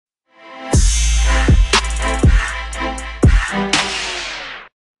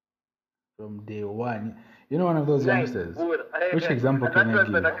from day one. You know, one of those youngsters. Good. Which example can I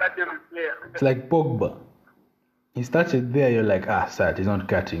give? It's like Pogba. He started there, you're like, sad, he's not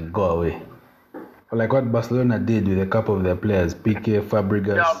cutting, go away. Or like what Barcelona did with a couple of their players, Piqué,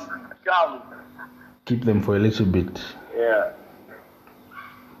 Fabregas. Keep them for a little bit. Yeah.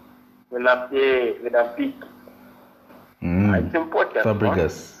 When I pick. It's important.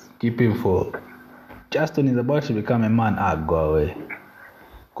 Fabregas, keep him for. Just when he's about to become a man, go away.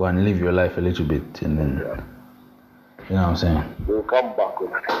 Go and live your life a little bit, and then, you know what I'm saying? You'll come back.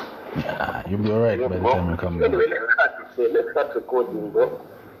 Yeah, you'll be alright by the time you come back. Let's start recording, bro.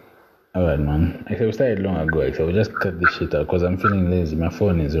 Alright, man. Except we started long ago, except we just cut this shit out because I'm feeling lazy. My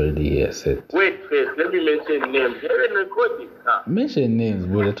phone is already here set. Wait, first, let me mention names. You haven't recorded, huh? Mention names,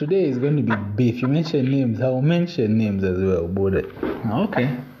 brother. Today is going to be beef. You mention names, I'll mention names as well, brother.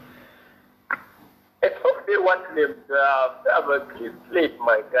 Okay. They want names. Have a clean slate,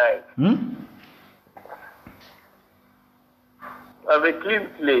 my guy. Have a clean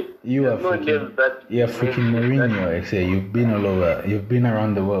slate. You are freaking. You're freaking Mourinho. I say you've been all over. You've been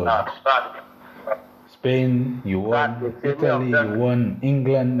around the world. Spain, you won. Italy, you won.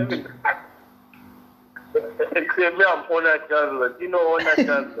 England. Except me, I'm Ona Chancellor. Do you know Ona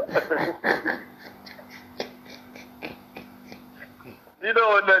Chancellor? Do you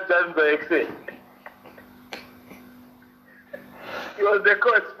know Ona Chancellor, except? He was the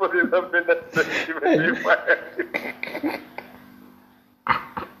coach for the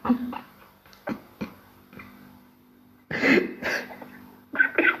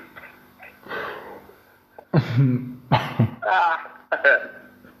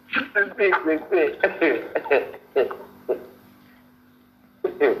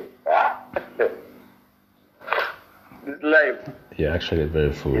This life. You're actually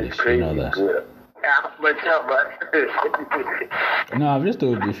very foolish. You know that. No, I've just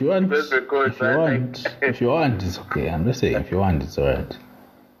told you if you want, it's okay. I'm just saying if you want, it's alright.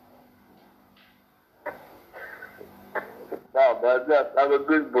 No, but I'm a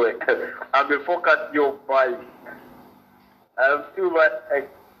good boy. I'm a focused young boy. I'm too much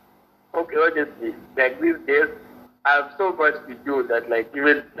okay, honestly, like these days, I have so much to do that I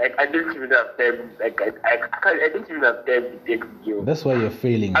didn't even have time. I didn't even have time to take you. That's why you're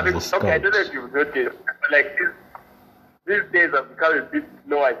failing as a scout. Okay, I don't know if you've noticed. These days I've become a bit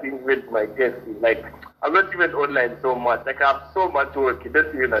slow, I think, with my testing. I'm not even online so much. I have so much work, you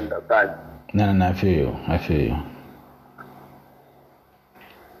don't even understand. No, I feel you.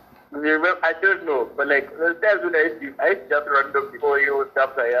 Remember, I don't know, but the times when I used to just run up before you,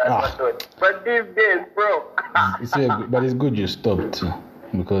 stuff like that. But these days, bro. But it's good you stopped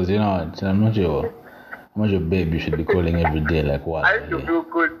because you know what? I'm not your babe. You should be calling every day like what? I used to feel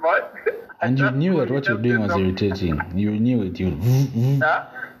good, man. And you knew that what you're doing was irritating. You knew it.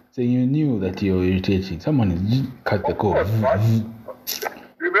 So you knew that you're irritating. Someone is cut the call.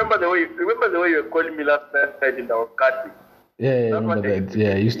 Remember the way you were calling me last night in our cutting. Yeah, I remember that.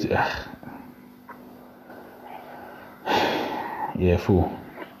 Yeah, I used to. Yeah, fool.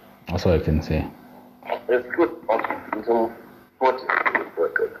 That's all I can say. It's good. That's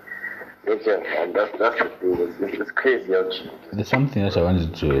the thing. It's crazy. There's something else I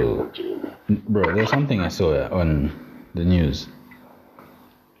wanted to. Bro, there's something I saw on the news.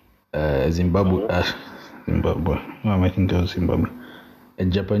 Zimbabwe. Why am I thinking of Zimbabwe? A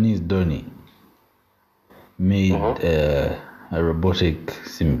Japanese Donny made a robotic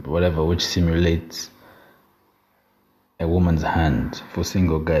whatever which simulates a woman's hand for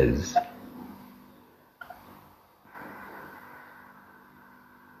single guys.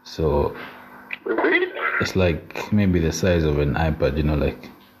 So it's like maybe the size of an iPad,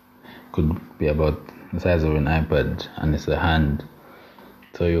 could be about the size of an iPad, and it's a hand.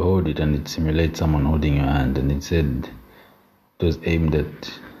 So you hold it and it simulates someone holding your hand, and it said it was aimed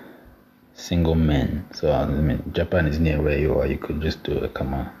at single men. So Japan is near where you are. You could just do a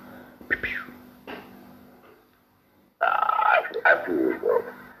camera.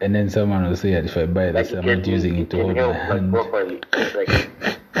 And then someone will say that if I buy this, I'm not using it to hold my hand.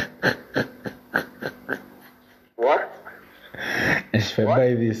 What? If I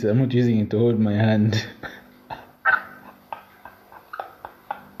buy this, I'm not using it to hold my hand.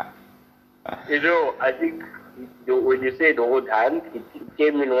 I think when you say the hold hand, it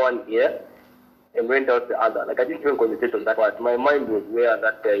came in one ear and went out the other. I didn't even concentrate on that part. My mind was where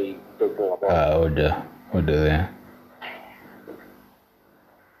that guy talking about. Order there.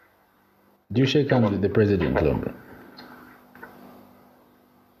 Do you shake hands with the president, Lombe?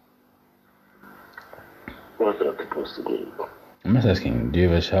 What's that supposed to mean? I'm just asking, have you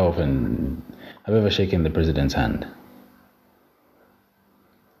ever shaken the president's hand?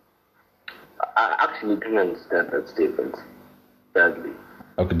 actually don't understand that statement. Sadly.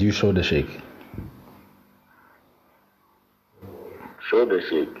 Okay, do you shoulder shake? Shoulder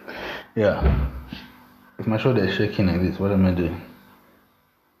shake. Yeah. If my shoulder is shaking like this, what am I doing?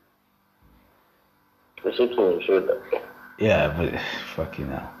 You're shaking your shoulder. Yeah, but fucking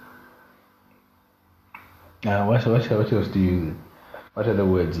hell. What else do you? What other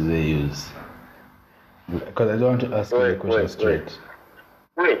words do they use? Because I don't want to ask you the question straight.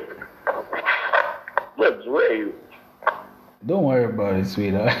 Wait, where are you? Don't worry about it,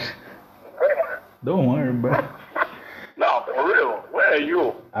 sweetheart. Don't worry about it. No, for real. Where are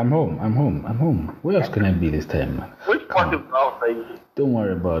you? I'm home. Where else can I be this time, man? Which part of the house are you? Don't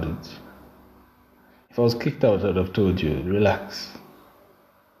worry about it. If I was kicked out, I'd have told you. Relax.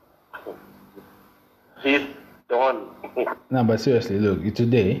 She's done. No, but seriously, look,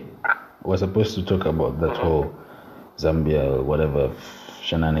 today we're supposed to talk about that whole Zambia or whatever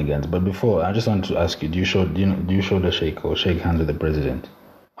shenanigans. But before, I just want to ask you: do you shoulder shake or shake hands with the president?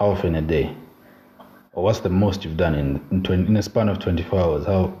 How often a day? Or what's the most you've done in a span of 24 hours?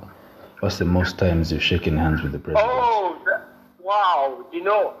 What's the most times you've shaken hands with the president? Oh, wow!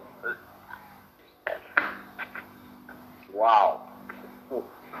 Wow.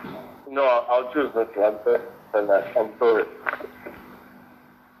 No, I'll choose not to answer that. I'm sorry.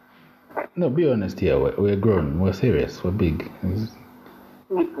 No, be honest here. We're grown. We're serious. We're big. I'm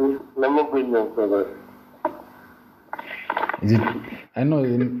not going to. Is it? I know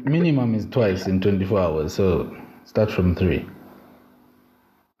the minimum is twice in 24 hours, so start from 3.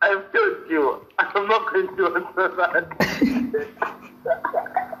 I've told you. I'm not going to answer that.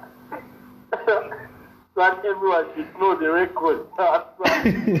 That everyone should know the record.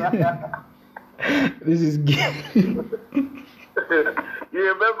 This is gay. You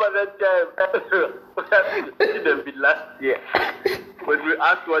remember that time? It should have been last year when we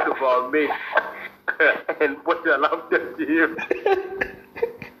asked one of our mates and put a laptop to him.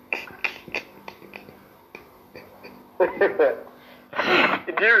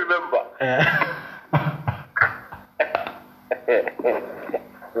 Do you remember?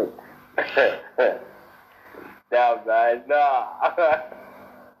 No, man, no.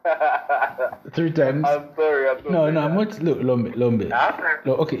 3 times. I'm sorry. No, I'm not. Look, Lombe.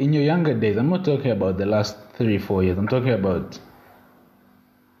 Look, okay, in your younger days, I'm not talking about the last 3-4 years. I'm talking about.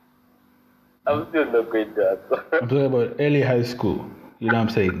 I'm still not going to answer. I'm talking about early high school. You know what I'm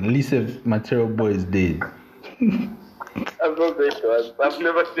saying? Least material boys days. I'm not going to answer. I've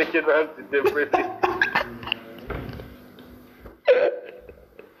never taken hands with everything.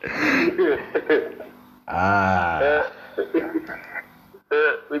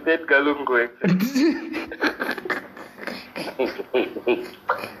 We did Galungu.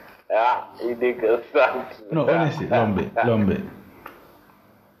 You did Galungu. No, honestly, Lombe.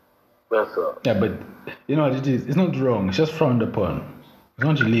 That's all. Yeah, but you know what it is? It's not wrong. It's just frowned upon. It's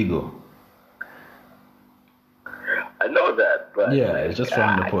not illegal. I know that, but yeah, it's just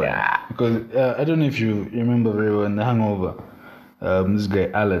frowned upon. Yeah. Because I don't know if you remember very well in The Hangover. This guy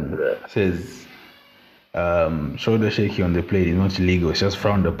Alan says shoulder shaking on the plane is not illegal. It's just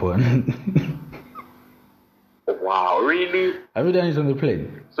frowned upon. Wow, really? Have you done it on the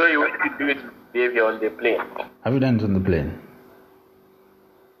plane? So you want to do it behavior on the plane? Have you done it on the plane?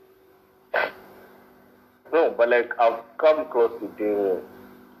 No, but like I've come close to doing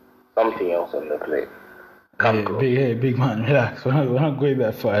something else on the plane. Hey, big man, relax. We're not going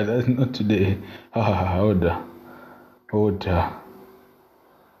that far. That's not today. Order.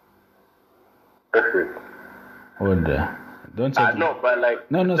 Don't start. No, but like.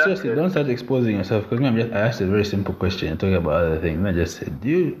 No, seriously, don't start exposing yourself. Because I asked a very simple question, talking about other things. I just said,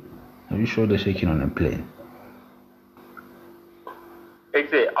 have you shoulder shaking on a plane?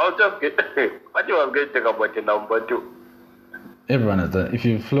 I'll just get. What you was going to talk about in number 2? Everyone has done. If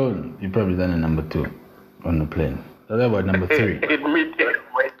you've flown, you've probably done a number 2 on the plane. Talk about number 3.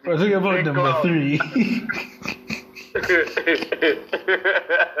 We're talking about number 3.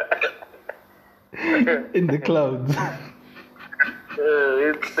 In the clouds.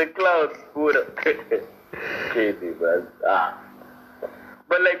 It's the clouds, Buddha. Crazy, man.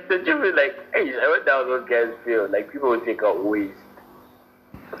 But like, don't you feel like, hey, I wonder how those guys feel. Like, people will take out waste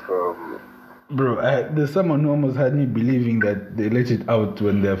from. Bro, there's someone who almost had me believing that they let it out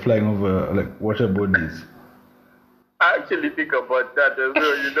when they're flying over like water bodies. I actually think about that as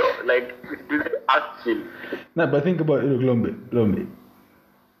well, you know, like, do they actually? No, but think about it, Lombe.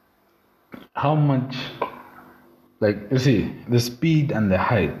 How much, like, you see, the speed and the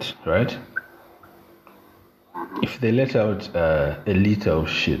height, right? If they let out a liter of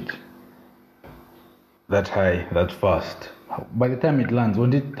shit that high, that fast, by the time it lands,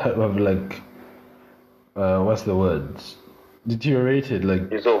 won't it have like what's the word? Deteriorated, like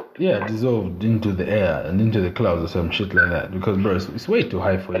dissolved into the air and into the clouds or some shit like that. Because bro, it's way too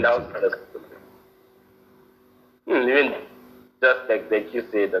high for it. Even just like you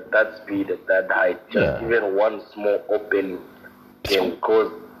said, at that speed, at that height, even one small opening can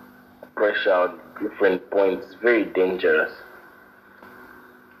cause pressure on different points. It's very dangerous.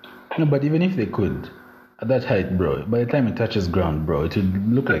 No, but even if they could, at that height, bro, by the time it touches ground, bro, it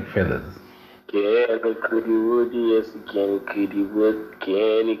would look like feathers. This is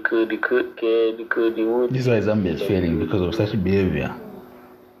why Zambia is failing, because of such behavior.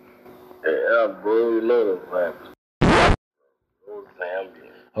 Yeah, bro, you know the vibes.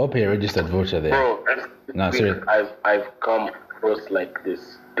 I hope you're a registered voter there. Bro, no, seriously. I've come across like the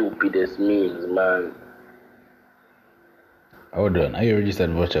stupidest memes, man. Hold on, are you a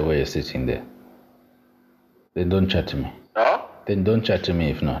registered voter where you're sitting there? Then don't chat to me. Huh? Then don't chat to me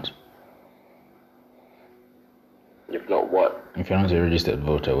if not. If not what? If you're not a registered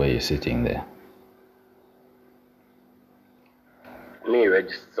voter where you're sitting there. Me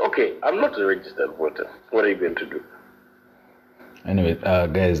registered? Okay, I'm not a registered voter. What are you going to do? Anyway,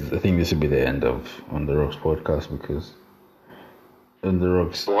 guys, I think this will be the end of On The Rocks podcast, because On The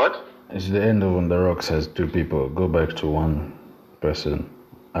Rocks... What? It's the end of On The Rocks has two people. Go back to one person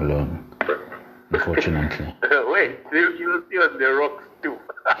alone, unfortunately. Wait, you see On The Rocks too.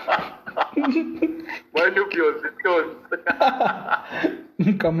 Why do you on the stones?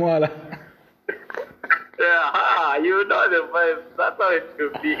 Kamwala. Yeah, you know the vibes. That's how it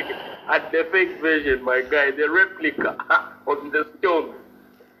should be. And the fake version, my guy, the replica on the stone.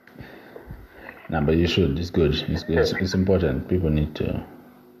 Nah, but you should. It's good. It's good. It's important. People need to.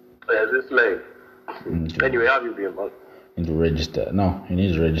 Yeah, this life. Anyway, how have you been, man? Need to register. No, you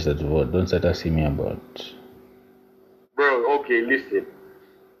need to register to vote. Don't start asking me about. Bro, okay, listen.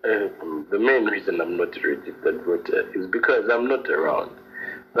 The main reason I'm not a registered voter is because I'm not around.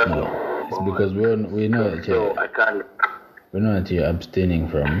 That's no, it's because we know that so I can't. We know that you're abstaining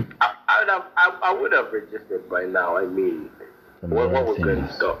from. I would have registered by now. I mean, what was going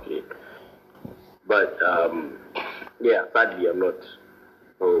to stop me? But yeah, sadly I'm not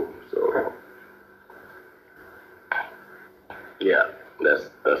home. So yeah, that's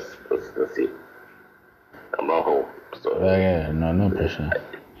it. I'm not home. So yeah, no pressure.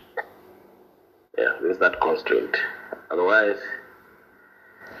 Yeah, there's that constraint. Otherwise.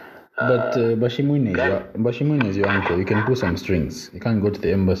 But Bashimune is your uncle. You can pull some strings. You can't go to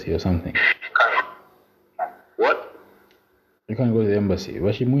the embassy or something. What? You can't go to the embassy.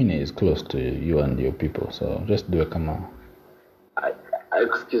 Bashimune is close to you and your people, so just do a come on.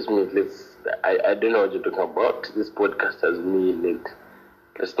 Excuse me, I don't know what you're talking about. This podcast has me in it.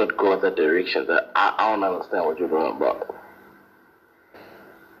 Let's not go in that direction. I don't understand what you're talking about.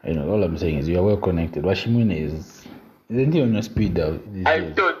 You know, all I'm saying is you are well connected. Bashimune isn't he on your speed dial?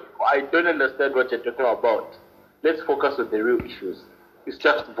 I don't understand what you're talking about. Let's focus on the real issues. It's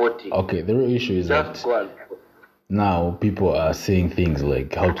just voting. Okay, the real issue is just that now people are saying things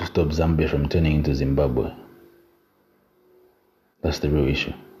like how to stop Zambia from turning into Zimbabwe. That's the real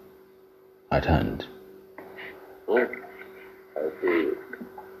issue at hand. I see.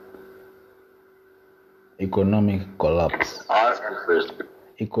 Economic collapse. Ask me first.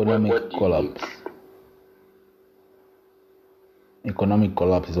 Economic collapse. Economic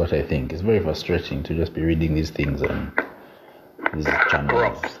collapse is what I think. It's very frustrating to just be reading these things on these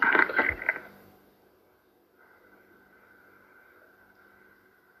channels.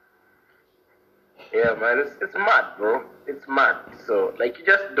 Yeah, man, it's mad, bro. It's mad. So, like, you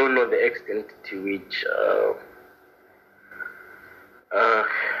just don't know the extent to which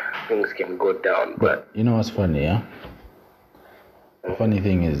things can go down. But you know what's funny, yeah? The funny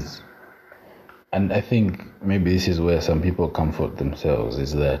thing is, and I think maybe this is where some people comfort themselves,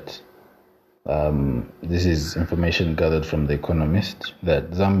 is that this is information gathered from The Economist,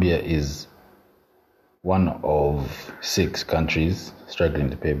 that Zambia is one of 6 countries struggling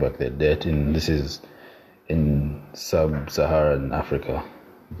to pay back their debt. This is in sub-Saharan Africa,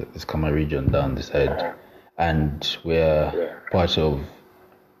 the Kama region down the side, and we're part of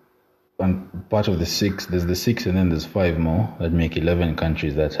the 6. There's the 6, and then there's 5 more that make 11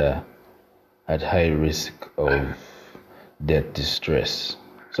 countries that are at high risk of debt distress.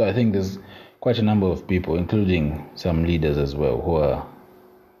 So I think there's quite a number of people, including some leaders as well, who are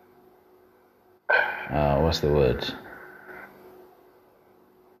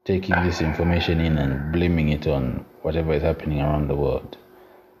taking this information in and blaming it on whatever is happening around the world.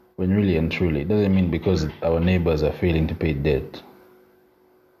 When really and truly, it doesn't mean because our neighbors are failing to pay debt,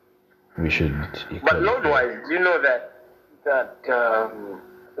 we should. But load-wise, do you know that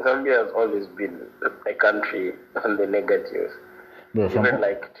Zambia has always been a country on the negatives. Bro, from Even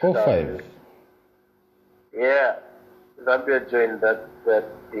like 05. Yeah, Zambia joined that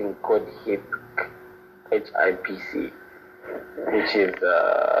thing called HIPC, which is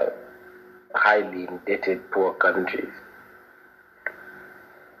highly indebted poor countries.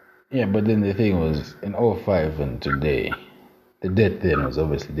 Yeah, but then the thing was, in 05 and today, the debt then was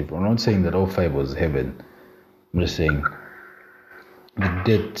obviously different. I'm not saying that 05 was heaven. I'm just saying the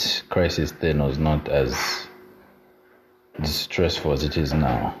debt crisis then was not as stressful as it is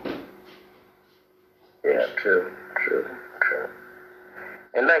now. Yeah, true.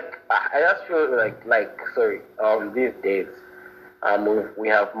 And like, I just feel these days, we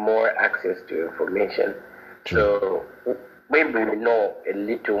have more access to information. True. So maybe we know a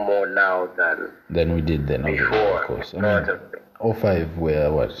little more now than we did then, before. Of course. I mean, 05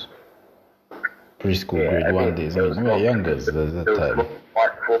 were what? Preschool, grade 1 days. I mean, we were youngers at that time.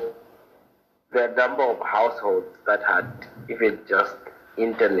 The number of households that had even just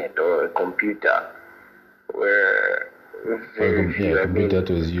internet or a computer were very few. Yeah,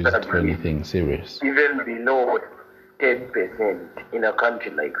 computer was used for anything serious. Even below 10% in a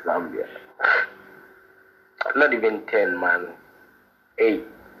country like Zambia. Not even 10, man. 8,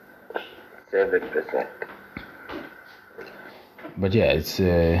 7%. But yeah, it's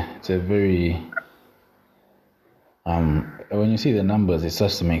a very when you see the numbers, it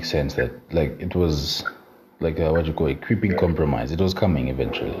starts to make sense that like it was like what you call a creeping compromise. It was coming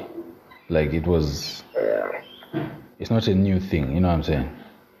eventually. Like it was. It's not a new thing, you know what I'm saying?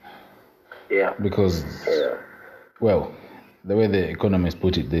 Yeah. Because, well, the way the economists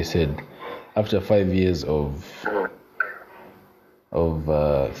put it, they said after 5 years of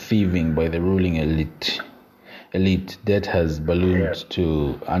thieving by the ruling elite, debt has ballooned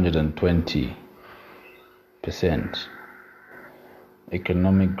to 120%.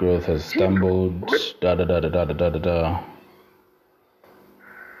 Economic growth has stumbled.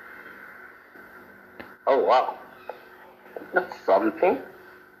 Oh wow, that's something.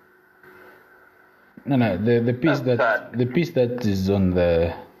 No. The piece that is on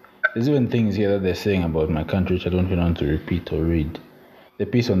the. There's even things here that they're saying about my country which I don't even want to repeat or read. The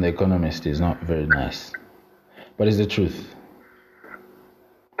piece on The Economist is not very nice, but it's the truth.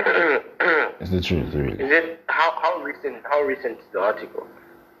 It's the truth, really. Is it how recent? How recent is the article?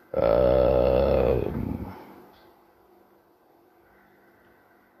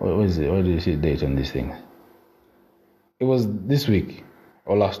 What is it? What did you see the date on this thing? It was this week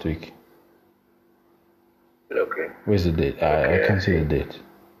or last week. Okay. Where's the date? I can't see the date.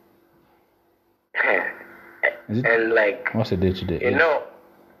 Is it? And like, what's the date today?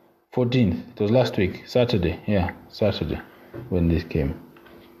 14th. It was last week, Saturday. Yeah, Saturday when this came.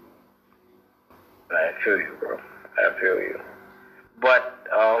 I feel you, bro. I feel you. But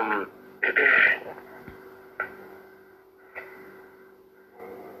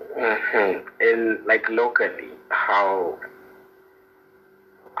and like locally, how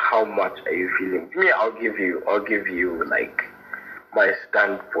much are you feeling? Me, I'll give you like my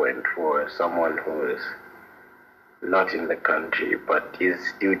standpoint for someone who is not in the country but is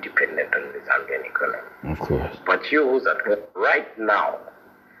still dependent on the Zambian economy. Of course. But you who's at home right now,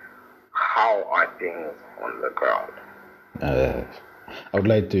 how are things on the ground? I would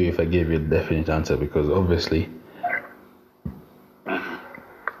like to, if I gave you a definite answer, because obviously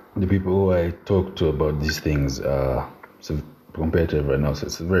the people who I talk to about these things compared to everyone else,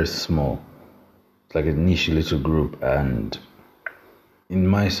 it's very small. It's like a niche little group, and in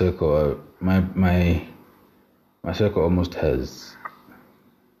my circle, my circle almost has,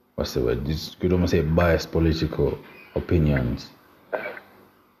 what's the word? You could almost say biased political opinions.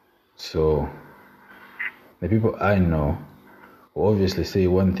 So the people I know will obviously say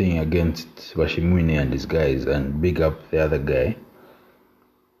one thing against Bashimune and his guys and big up the other guy.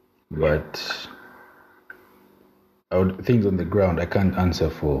 But things on the ground, I can't answer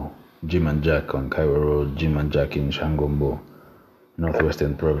for Jim and Jack on Cairo Road, Jim and Jack in Shangombo,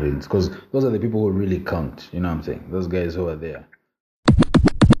 Northwestern Province, because those are the people who really count, you know what I'm saying? Those guys who are there.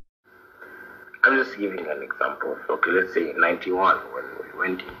 I'm just giving an example. Okay, let's say in 91 when we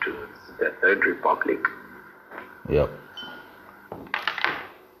went into the Third Republic. Yep.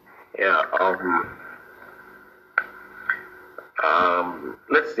 Yeah,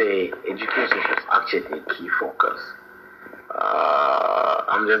 let's say education was actually a key focus.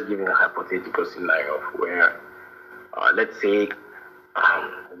 I'm just giving a hypothetical scenario where, let's say,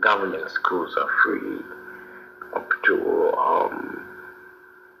 government schools are free up to,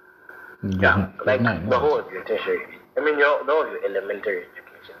 the whole of your tertiary. I mean, the whole of your elementary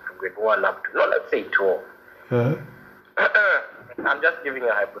education from grade 1 up to, let's say 12. I'm just giving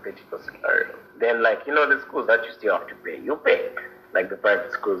a hypothetical scenario. Then, like, you know, the schools that you still have to pay, you pay, like the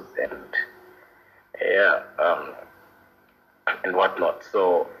private schools and whatnot.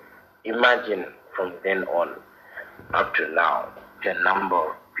 So imagine from then on up to now the number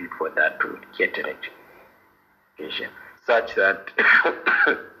of people that would get an education, such that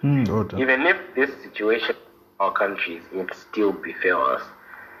even if this situation in our countries would still befell us,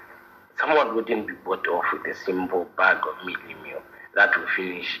 someone wouldn't be bought off with a simple bag of midday meal that will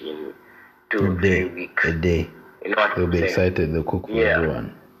finish in 2-3 weeks. A day. You know what They'll I'm be saying? excited. They'll cook for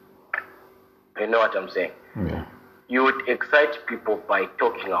everyone. You know what I'm saying? Yeah. You would excite people by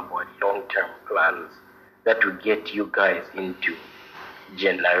talking about long-term plans that will get you guys into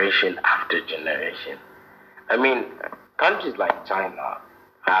generation after generation. I mean, countries like China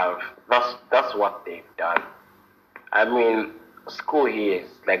have, that's what they've done. I mean, school here is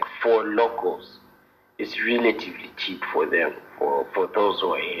like for locals, it's relatively cheap for them, for those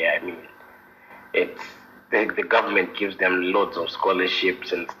who are here. I mean, it's the government gives them loads of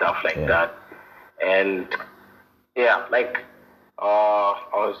scholarships and stuff like that. And yeah, like I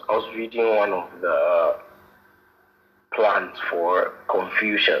was reading one of the plans for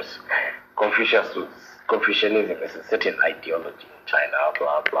Confucius. Confucianism is a certain ideology in China,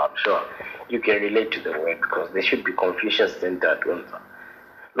 blah blah. I'm sure you can relate to the word because they should be Confucian-centered ones.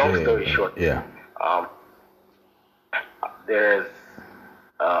 Long story short, there's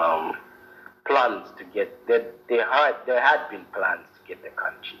plans to get there had been plans to get the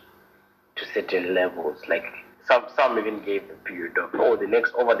country to certain levels. Like some even gave the period of over the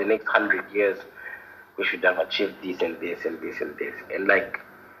next 100 years we should have achieved this and this and this and this. And like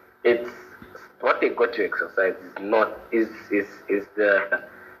it's what they got to exercise is the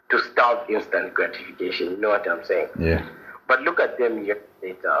to starve instant gratification. You know what I'm saying? Yeah. But look at them years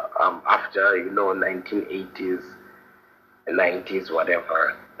later, after 1980s, 90s,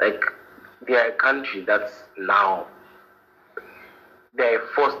 whatever. Like they are a country that's now they're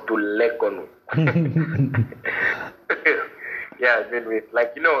forced to lack on. Yeah, with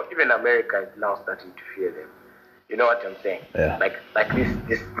like even America is now starting to fear them. You know what I'm saying? Yeah. Like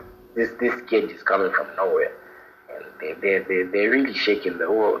this kid is coming from nowhere, and they're really shaking the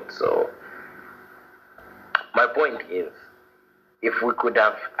world. So my point is, if we could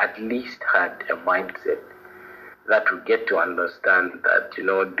have at least had a mindset that we get to understand that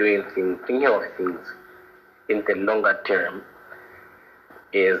thinking of things in the longer term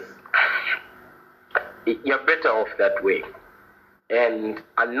is you're better off that way. And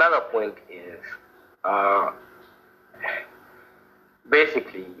another point is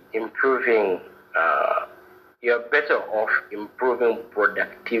basically improving, you're better off improving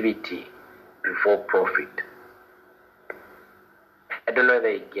productivity before profit. I don't know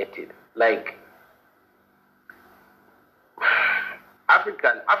whether you get it. Like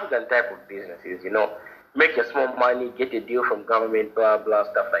African type of businesses, make a small money, get a deal from government, blah blah,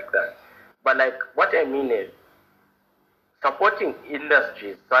 stuff like that. But like what I mean is supporting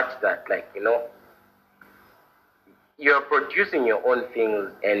industries such that you're producing your own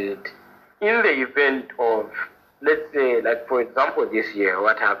things, and in the event of, let's say, like for example this year,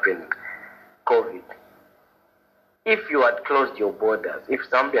 what happened, COVID. If you had closed your borders, if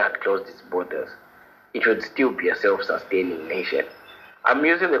Zambia had closed its borders, it would still be a self-sustaining nation. I'm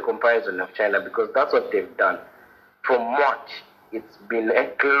using the comparison of China because that's what they've done. From March, it's been a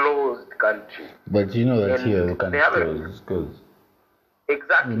closed country. But you know that here we can close.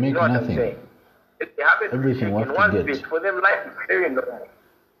 Exactly, we make what nothing. I'm saying. If they haven't Everything taken one bit, for them life is very normal.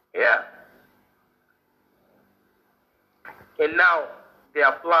 Yeah. And now,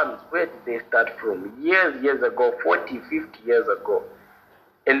 their plans, where did they start from? Years ago, 40, 50 years ago.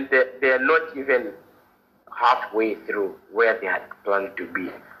 And they're not even halfway through where they had planned to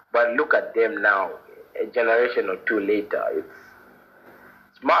be. But look at them now, a generation or two later.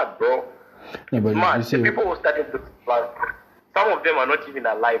 It's smart, bro. Yeah, but smart. you see, the people who started this plan, some of them are not even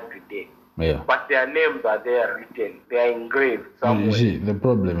alive today. Yeah. But their names are there written. They are engraved somewhere. You see, the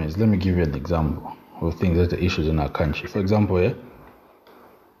problem is, let me give you an example of things that are issues in our country. For example,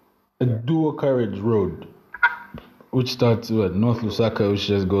 a dual carriage road, which starts with North Lusaka, which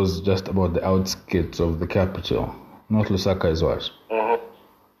just goes just about the outskirts of the capital. North Lusaka is what? Mm-hmm.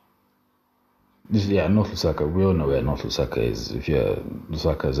 North Lusaka. We all know where North Lusaka is. If you're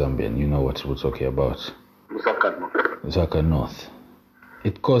Lusaka Zambian, you know what we're talking about. Lusaka North.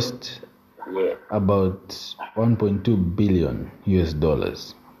 It cost about $1.2 billion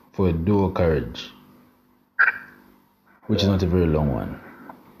for a dual carriage, which is not a very long one.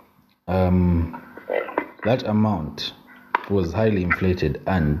 That amount was highly inflated,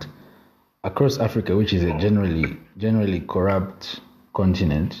 and across Africa, which is a generally corrupt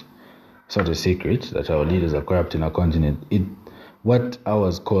continent, it's not a secret that our leaders are corrupt in our continent. What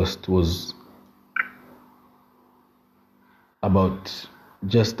ours cost was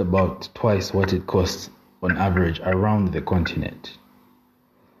just about twice what it costs on average around the continent.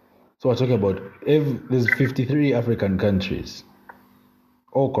 So we're talking about there's 53 African countries,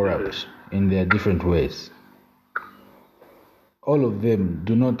 all corrupt in their different ways. All of them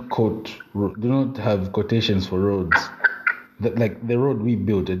do not have quotations for roads. Like the road we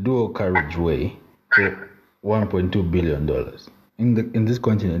built, a dual carriageway for $1.2 billion. In this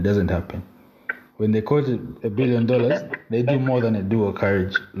continent, it doesn't happen. When they quote $1 billion, they do more than a dual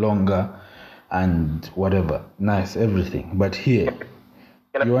carriage, longer, and whatever, nice, everything. But here,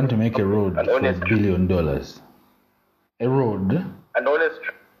 you want to make a road for $1 billion. A road? An honest.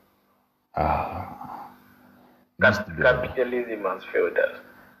 Capitalism has failed us.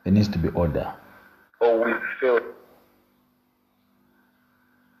 There needs to be order. Or we failed.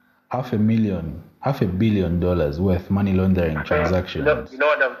 $500 million worth money laundering transactions. You know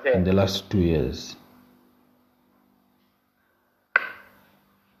what I'm saying? In the last 2 years.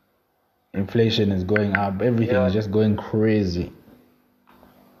 Inflation is going up. Everything is just going crazy.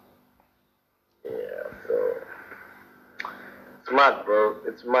 Yeah, so it's mad, bro.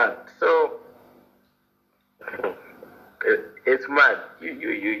 It's mad. So it's mad.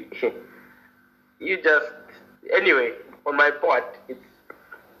 You just anyway. On my part, it's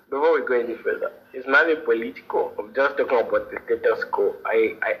before we go any further. It's nothing political. I'm just talking about the status quo.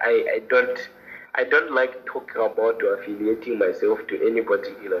 I don't like talking about or affiliating myself to any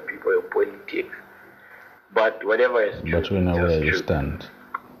particular people or politics. But whatever is true. But we know where you stand.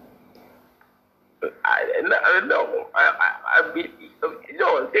 I know. The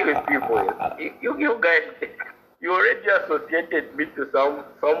thing with people is, you guys, you already associated me to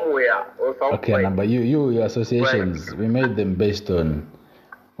somewhere or somewhere. Okay, but your associations, right. We made them based on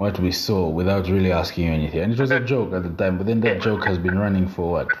what we saw without really asking you anything. And it was a joke at the time, but then that joke has been running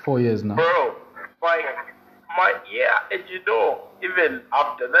for what, 4 years now? Bro, and even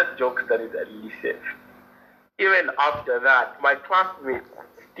after that joke started at least, even after that, my classmates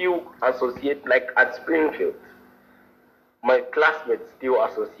still associate, like at Springfield, my classmates still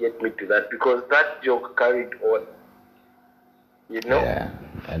associate me to that because that joke carried on. Yeah,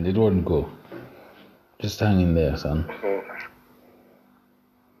 and it won't go. Just hang in there, son.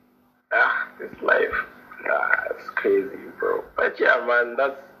 This life. It's crazy, bro. But yeah, man,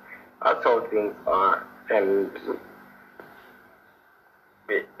 that's how things are. And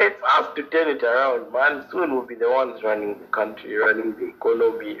it's us to turn it around, man. Soon we'll be the ones running the country, running the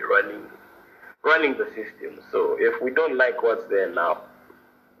economy, running the system. So if we don't like what's there now,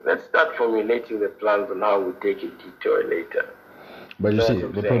 let's start formulating the plans on how we take it detour later. But you see,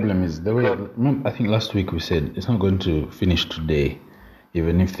 the problem is the way. Remember, I think last week we said it's not going to finish today,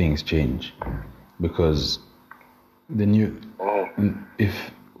 even if things change, because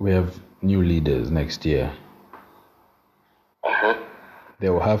if we have new leaders next year, they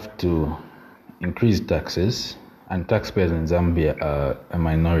will have to increase taxes, and taxpayers in Zambia are a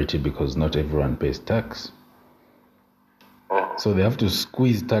minority because not everyone pays tax. So they have to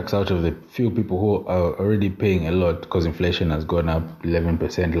squeeze tax out of the few people who are already paying a lot because inflation has gone up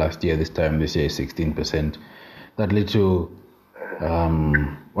 11% last year. This year is 16%. That led to,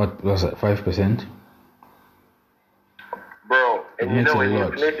 what was that, 5%? Bro, and when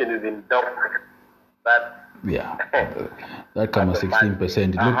inflation is in double, that comes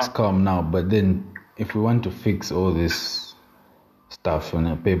 16%. It looks calm now, but then if we want to fix all this stuff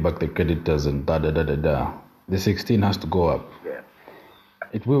and pay back the creditors and the 16 has to go up. Yeah.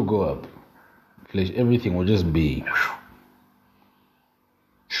 It will go up. Everything will just be.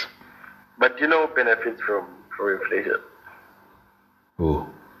 But benefits from inflation? Who?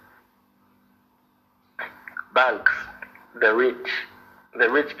 Banks. The rich. The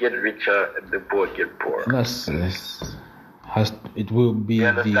rich get richer and the poor get poorer. It will be you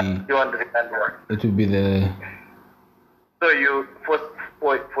understand what? It will be the. So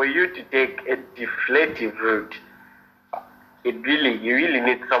for you to take a deflative route, you really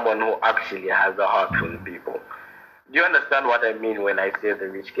need someone who actually has a heart for the people. Do you understand what I mean when I say the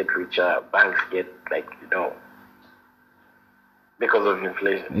rich get richer, banks get because of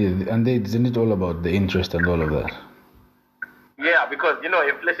inflation? Yeah, and isn't it all about the interest and all of that? Yeah, because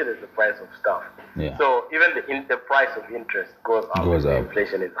inflation is the price of stuff. Yeah. So even the price of interest goes up.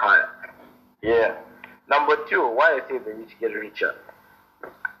 Inflation is higher. Yeah. Number two, why I say the rich get richer?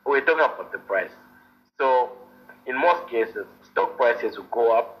 We're talking about the price. So in most cases, stock prices will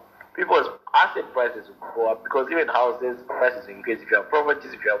go up people's asset prices will go up because even houses prices will increase. If you have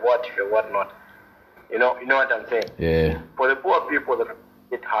properties, if you have whatnot. You know what I'm saying? Yeah. For the poor people, the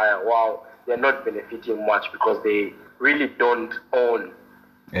get higher. Wow, they're not benefiting much because they really don't own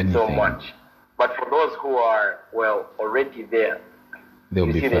Anything. so much. But for those who are already there, They'll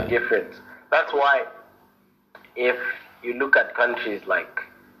you be see fine. the difference. That's why if you look at countries like,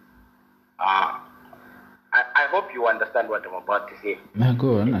 I hope you understand what I'm about to say. Now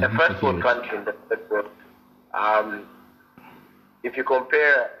go on. The first world country in the third world, if you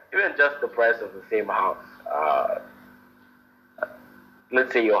compare even just the price of the same house,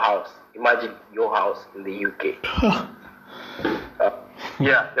 let's say your house, imagine your house in the UK.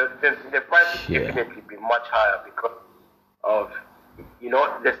 The price will definitely be much higher because of,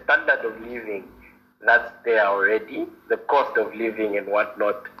 the standard of living that's there already, the cost of living and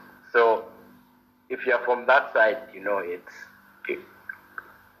whatnot. So if you're from that side,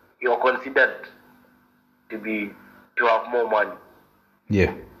 you're considered to have more money.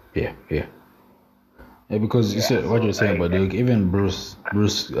 Yeah, because you said what you're saying about Duke. Even Bruce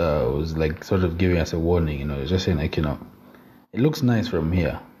was like sort of giving us a warning. Just saying like, it looks nice from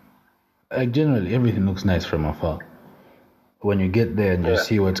here. Like generally, everything looks nice from afar. When you get there and you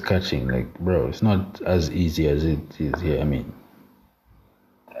see what's catching, like, bro, it's not as easy as it is here. I mean,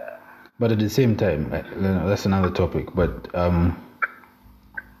 but at the same time, that's another topic. But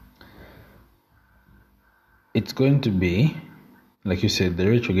it's going to be, like you said, the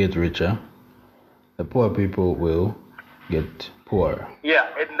rich will get richer, the poor people will get poorer. Yeah,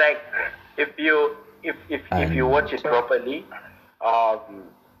 and like if you watch it properly,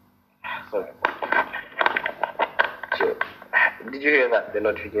 sorry. Did you hear that? The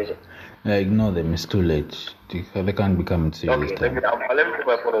notification? Yeah, ignore them. It's too late. They can't become serious. Okay, let me put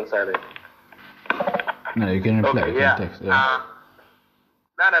my phone on silent. No, you can reply. Okay, you can text. Yeah.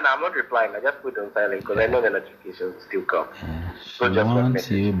 No, I'm not replying. I just put it on silent because I know the notifications will still come. She wants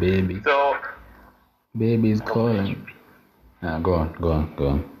you, baby. So, baby's calling. Go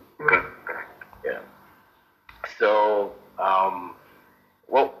on. Yeah. So,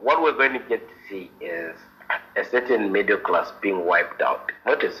 what we're going to get to see is a certain middle class being wiped out.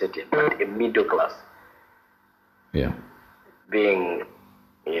 Not a certain, but a middle class. Yeah. Being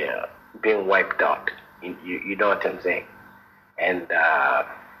wiped out. You know what I'm saying? And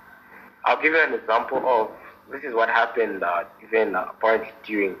I'll give you an example of this is what happened even apparently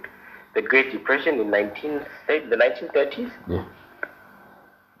during the Great Depression in the 1930s.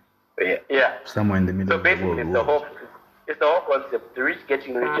 Yeah. Somewhere in the middle. So basically, it's the whole concept: the rich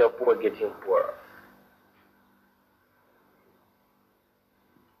getting richer, poor getting poorer.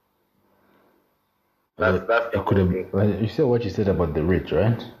 That's the whole thing. You saw what you said about the rich,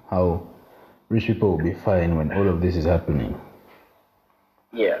 right? How rich people will be fine when all of this is happening.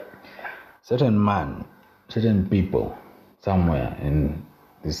 Yeah. Certain people somewhere in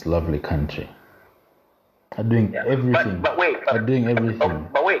this lovely country are doing everything. But wait. Are doing everything.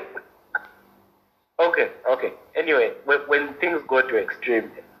 But wait. Okay. Anyway, when things go to extreme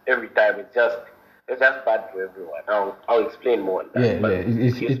every time, it's just bad for everyone. I'll explain more on that.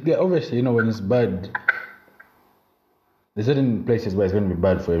 It's obviously, when it's bad, there's certain places where it's going to be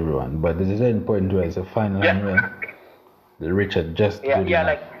bad for everyone, but there's a certain point where it's a fine line where the rich are just good enough.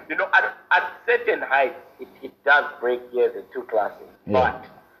 Like, at certain heights, it does break the two classes. But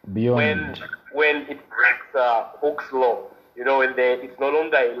beyond when it breaks Hooke's law, when it's no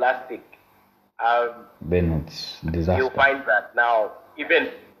longer elastic, then it's disaster. You'll find that now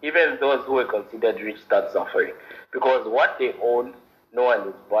even those who are considered rich start suffering because what they own, no one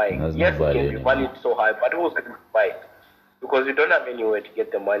is buying. Yes, it can be valued so high, but who's going to buy it? Because you don't have anywhere to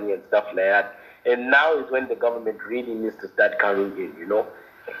get the money and stuff like that. And now is when the government really needs to start coming in,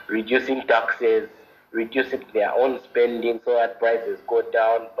 reducing taxes, reducing their own spending so that prices go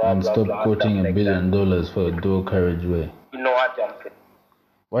down. And stop quoting $1 billion for a dual carriageway. You know what I'm saying?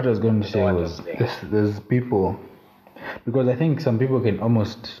 What I was going to say was there's people, because I think some people can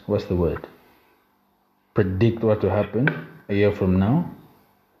almost, predict what will happen a year from now.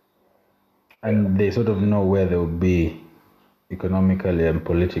 And they sort of know where they'll be economically and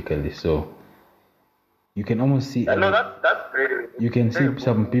politically. So you can almost see. No, that's very. You can see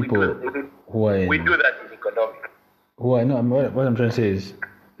some people who are. We do that in economics. Who I know. What I'm trying to say is,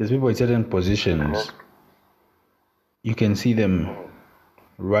 there's people in certain positions. You can see them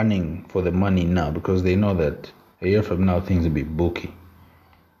running for the money now because they know that a year from now things will be booky.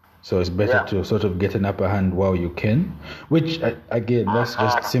 So it's better to sort of get an upper hand while you can, which again, that's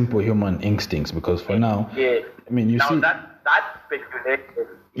just simple human instincts. Because for now, I mean, you see that speculation.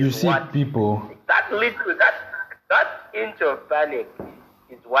 You see people that inch of panic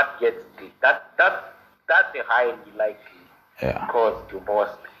is what gets that's a highly likely cause to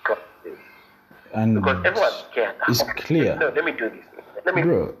most crises. And because everyone's scared. It's clear. No, let me do this.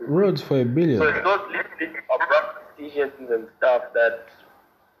 Bro, roads for $1 billion. So it's those little abrupt decisions and stuff that.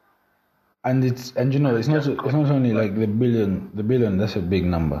 And it's not only like the billion. That's a big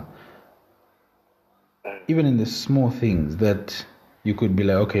number. Even in the small things that you could be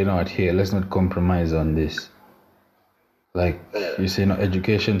like, okay, no, here, let's not compromise on this. Like you say,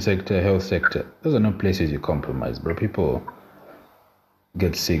 education sector, health sector. Those are not places you compromise, bro. People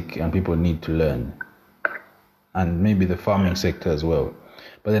get sick and people need to learn. And maybe the farming sector as well.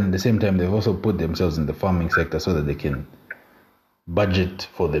 But then at the same time, they've also put themselves in the farming sector so that they can budget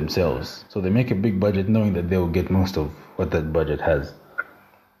for themselves. So they make a big budget knowing that they will get most of what that budget has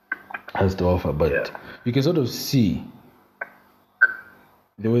to offer. But you can sort of see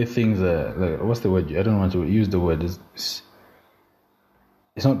the way things are, like, what's the word? I don't want to use the word. It's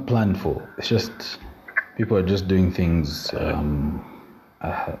not planned for. It's just people are just doing things.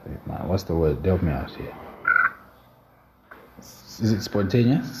 What's the word? Help me out here. Is it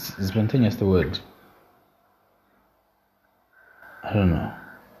spontaneous? Is spontaneous the word? I don't know.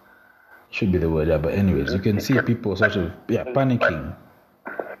 Should be the word, yeah. But anyways, you can see people sort of panicking.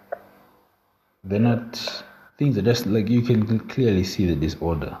 They're not. Things are just like you can clearly see the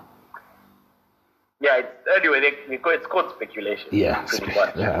disorder. Yeah, it's called speculation. Yeah,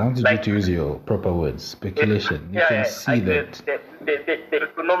 I wanted you to use your proper words. Speculation. You can see that. The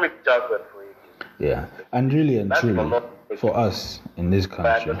economic jargon for it. Yeah, and really and truly, for us in this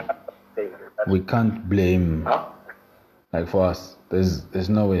country, we can't blame. Like for us, there's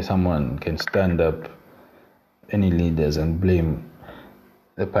no way someone can stand up, any leaders, and blame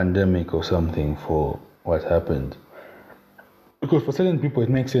the pandemic or something for what happened. Because for certain people, it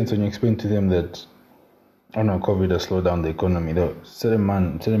makes sense when you explain to them that, COVID has slowed down the economy.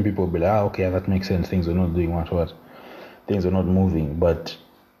 Certain people will be like, okay, that makes sense. Things are not doing what. Things are not moving. But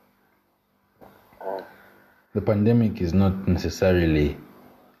the pandemic is not necessarily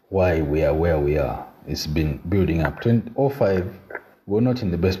why we are where we are. It's been building up. 2005, we're not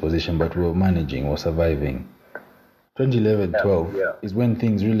in the best position, but we're managing, we're surviving. 2011, 12 is when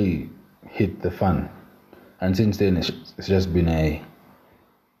things really hit the fan. And since then, it's just been a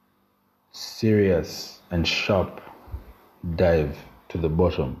serious and sharp dive to the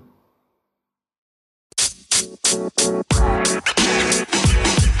bottom.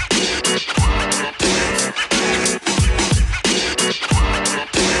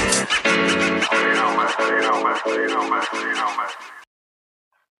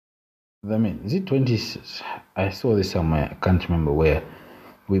 I mean, is it 20? I saw this somewhere. I can't remember where.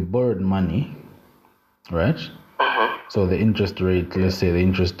 We borrowed money, right? So the interest rate, let's say the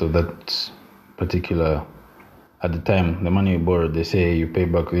interest of that particular, at the time, the money you borrowed, they say you pay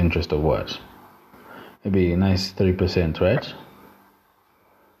back the interest of what? Maybe a nice 3%, right?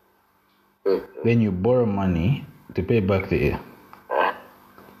 Then you borrow money to pay back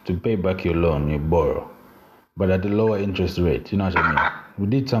your loan you borrow, but at a lower interest rate. You know what I mean? We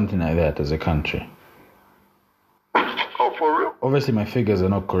did something like that as a country. Oh, for real? Obviously, my figures are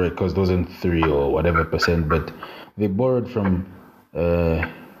not correct because those aren't 3 or whatever percent, but they borrowed from what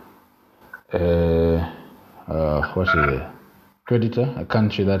is it? Creditor, a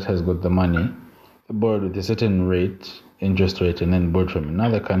country that has got the money. They borrowed with a certain interest rate, and then borrowed from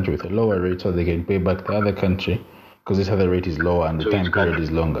another country with a lower rate so they can pay back the other country because this other rate is lower and the time period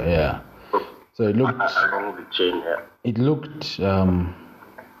is longer. Yeah. So it looked. Along the chain, yeah. It looked,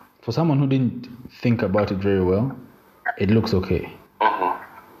 for someone who didn't think about it very well, it looks okay.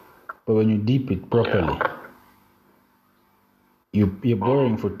 But when you deep it properly, you're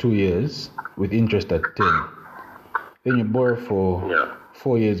borrowing for 2 years with interest at 10. Then you borrow for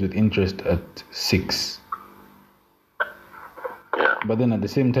 4 years with interest at 6. But then at the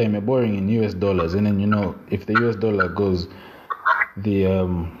same time, you're borrowing in US dollars. And then, if the US dollar goes,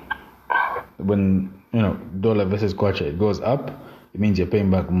 when dollar versus kwacha, it goes up, it means you're paying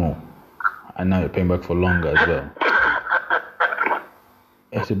back more, and now you're paying back for longer as well.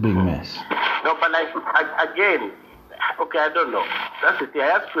 It's a big mess. No, but again, okay, I don't know. That's the thing.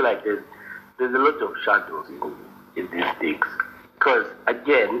 I just feel like there's a lot of shadows in these things. Because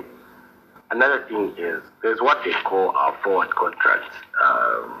again, another thing is there's what they call forward contracts,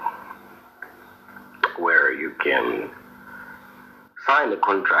 where you can sign a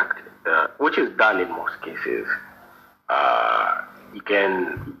contract. Which is done in most cases. You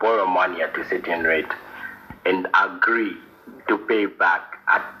can borrow money at a certain rate and agree to pay back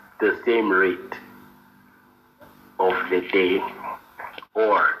at the same rate of the day,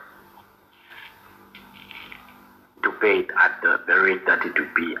 or to pay it at the rate that it will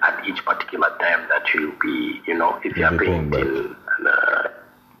be at each particular time that you'll be, if you're paying back. till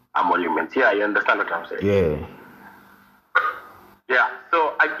emoluments. Yeah, you understand what I'm saying? Yeah. Yeah,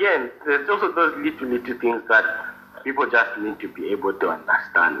 so again, there's also those little things that people just need to be able to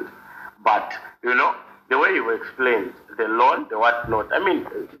understand. But, the way you explained, the loan, the whatnot, I mean,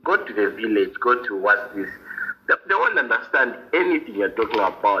 go to the village, go to what's this. They won't understand anything you're talking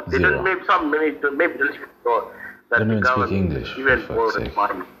about. They Zero. don't, maybe don't even know that They don't the even speak government English, even for borrowed fuck's sake.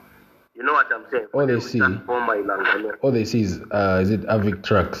 money. You know what I'm saying? All they see is it Avic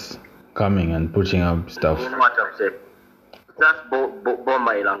trucks coming and putting up stuff. You know what I'm saying? Just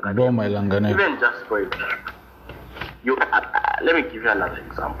Boma Ilangane. Even just for it. Let me give you another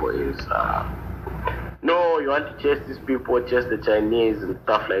example. No, you want to chase these people, chase the Chinese and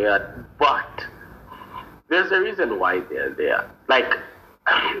stuff like that. But there's a reason why they're there. Like,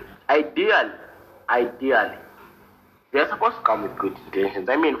 ideally, they're supposed to come with good intentions.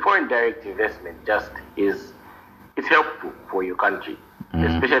 I mean, foreign direct investment it's helpful for your country.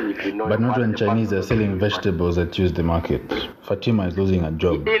 Especially if you know. But not when Chinese are selling vegetables at Tuesday market. Fatima is losing a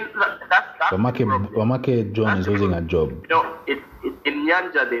job. Wamake John is losing a job. In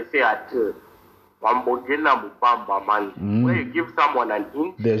Nyanja they say at Wambogena Mubamba man. Where you give someone an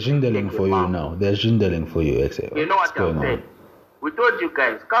inch. They're jingling for you now. They're jingling for you. You know what I'm saying? We told you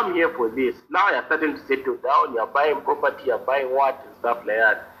guys, come here for this. Now you're starting to settle down. You're buying property. You're buying what and stuff like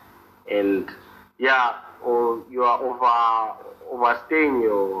that. And yeah, or you are overstaying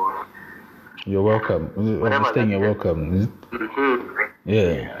your. You're welcome. Overstaying your welcome. Mm-hmm.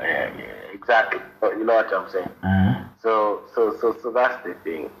 Yeah, exactly. You know what I'm saying. So that's the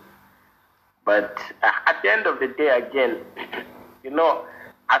thing. But at the end of the day, again,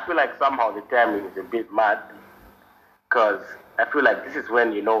 I feel like somehow the timing is a bit mad, because I feel like this is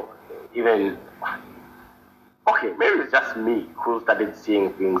when even. Okay, maybe it's just me who started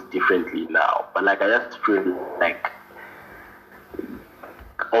seeing things differently now. But like, I just feel like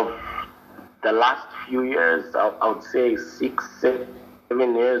of the last few years, I would say 6, 7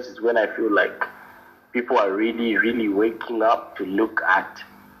 years is when I feel like people are really, really waking up to look at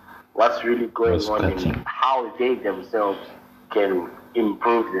what's really going on and how they themselves can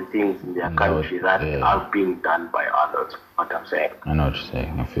improve the things in their country that are being done by others. What I'm saying. I know what you're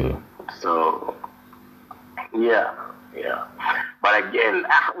saying. I feel. So. Yeah. But again,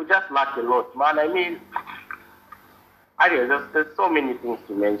 we just lack a lot, man. I mean, there's so many things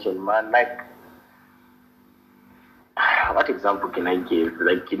to mention, man. Like, what example can I give?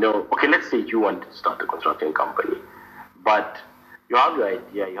 Like, okay, let's say you want to start a construction company, but you have your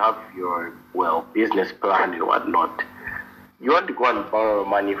idea, you have your, business plan and whatnot. You want to go and borrow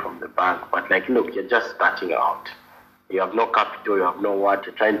money from the bank, but like, look, you're just starting out. You have no capital, you have no what,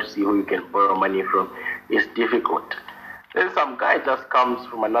 you're trying to see who you can borrow money from. It's difficult. Then some guy just comes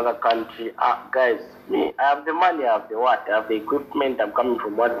from another country. Guys, me, I have the money, I have the what, I have the equipment, I'm coming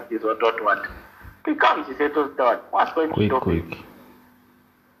from what. He comes, he settles down. What's going to stop Quick.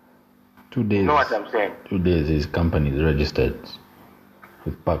 2 days. You know what I'm saying? 2 days his company is registered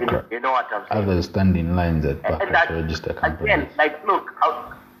with Park. You know what I'm saying? Others stand in lines at Park to register companies. Again, like, look,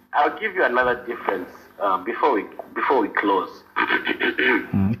 I'll give you another difference before we close.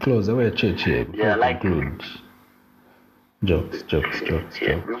 Close away, church here. Yeah, like conclude. Jokes.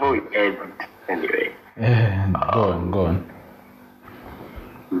 Yeah, before we end, anyway. Go on.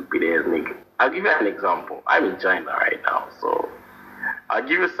 I'll give you an example. I'm in China right now, so I'll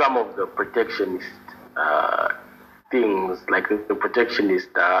give you some of the protectionist things, like the protectionist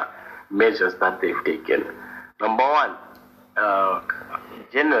measures that they've taken. Number one,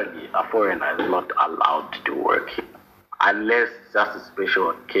 generally a foreigner is not allowed to work here unless it's just a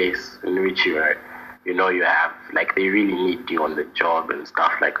special case in which you have, like, they really need you on the job and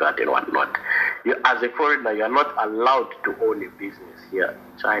stuff like that and whatnot. As a foreigner, you're not allowed to own a business here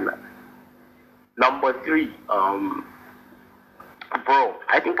in China. Number 3, bro,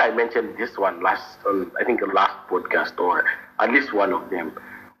 I think I mentioned this one the last podcast, or at least one of them,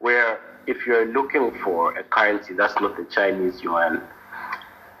 where if you're looking for a currency that's not the Chinese yuan,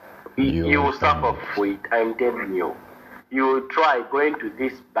 you will suffer for it. I'm telling you. You will try going to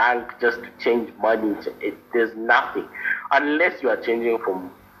this bank just to change money. There's nothing. Unless you are changing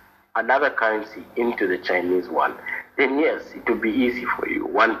from another currency into the Chinese one, then yes, it will be easy for you.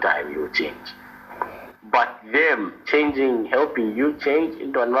 One time you will change. But them helping you change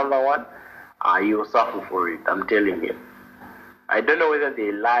into another one, you will suffer for it. I'm telling you. I don't know whether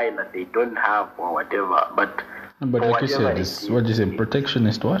they lie that they don't have or whatever, but like you said, what did you say?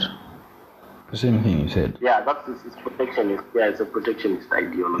 Protectionist what? The same thing you said. Yeah, it's protectionist. Yeah, it's a protectionist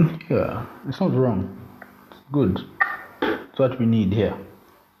ideology. Yeah, it's not wrong. It's good. It's what we need here.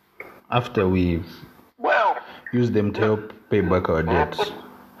 After we use them to help pay back our debts.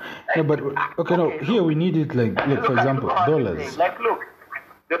 No, but okay, no. Here we need it like, look, for example, dollars. Like, look,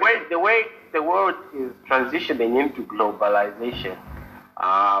 the way the world is transitioning into globalization,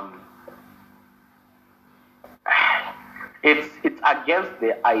 it's against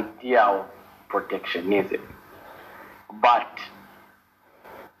the idea of protectionism, but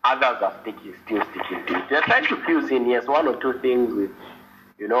others are still sticking to it. They're trying to fuse in, yes, one or two things with,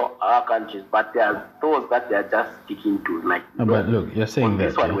 our countries, but there are those that they are just sticking to. Like, no, but look, you're saying that.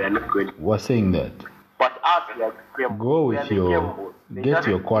 This one we are not going. We're saying that. But us, go with get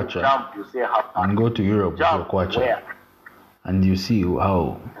your kwacha and go to Europe with your kwacha, and you see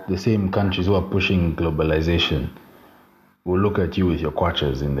how the same countries who are pushing globalization will look at you with your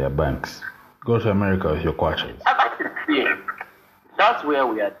kwachas in their banks. Go to America with your kwachas. That's where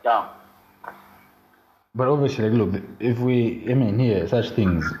we are down. But obviously, like, look, if here, such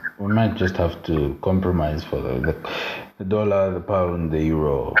things, we might just have to compromise for the dollar, the pound, the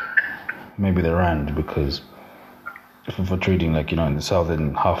euro, maybe the rand, because for trading, like, in the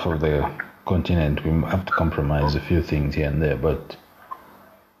southern half of the continent, we have to compromise a few things here and there, but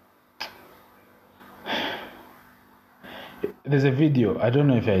there's a video, I don't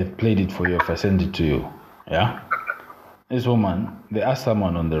know if I played it for you, if I sent it to you, yeah? This woman, they asked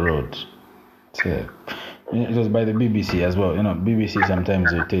someone on the road, it was by the BBC as well. BBC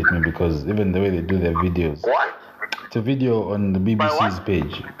sometimes irritate me because even the way they do their videos. What? It's a video on the BBC's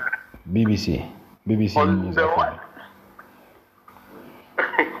page. BBC on News the Africa.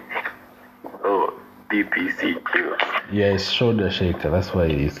 Oh, BBC too. Yeah, it's shoulder shaker. That's why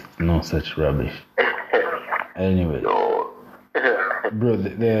it's no such rubbish. Anyway. No. Bro,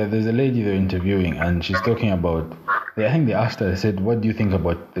 there's a lady they're interviewing and she's talking about, I think they asked her, they said, what do you think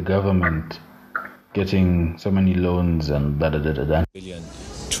about the government getting so many loans and billion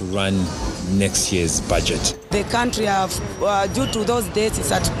to run next year's budget? The country have, due to those debts, is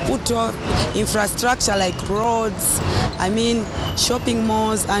had put off infrastructure like roads, shopping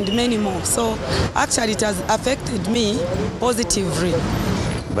malls and many more. So actually it has affected me positively.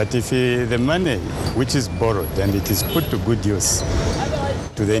 But if the money which is borrowed and it is put to good use,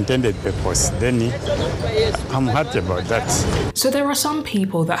 to the intended purpose, then I'm happy about that. So there are some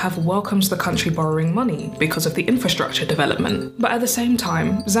people that have welcomed the country borrowing money because of the infrastructure development. But at the same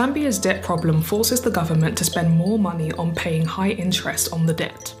time, Zambia's debt problem forces the government to spend more money on paying high interest on the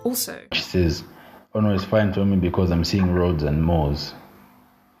debt. Also, she says, oh no, it's fine for me because I'm seeing roads and malls.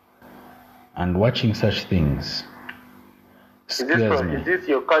 And watching such things scares me. Is this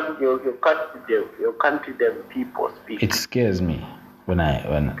your country people speak? It scares me. When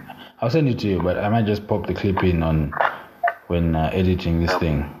I'll send it to you, but I might just pop the clip in on when editing this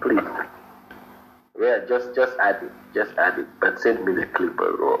thing. Please. Yeah, just add it. But send me the clip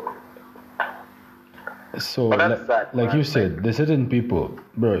as well. So, like you said, there's certain people,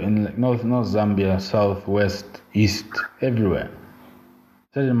 bro, in like North Zambia, South, West, East, everywhere.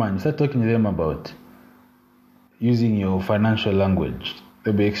 Certain man, you start talking to them about using your financial language,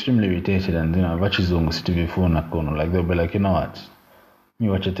 they'll be extremely irritated and like they'll be like, you know what?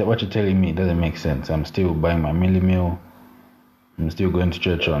 What you're telling me doesn't make sense. I'm still buying my meal. I'm still going to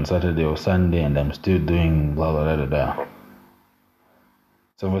church on Saturday or Sunday, and I'm still doing blah blah blah blah.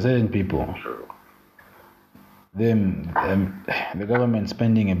 So for certain people, the government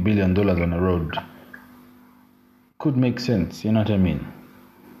spending $1 billion on a road could make sense. You know what I mean?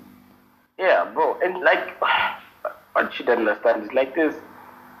 Yeah, bro. And like, what you should understand is like this.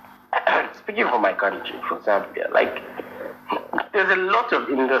 Speaking for my country, for Zambia, like, there's a lot of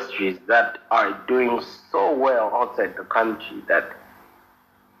industries that are doing so well outside the country that,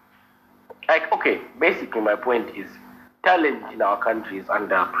 like, okay, basically my point is talent in our country is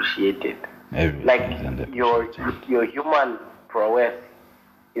underappreciated. Your human prowess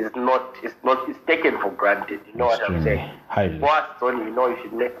is taken for granted. You know what I'm saying? For us, only you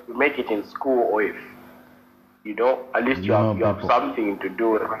should make it in school, or if at least you have something to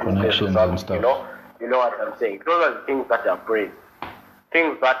do with connections and stuff. You know what I'm saying? Those are the things that are praised,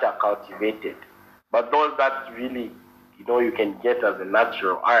 things that are cultivated, but those that really, you can get as a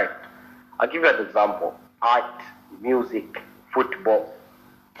natural art. I'll give you an example: art, music, football.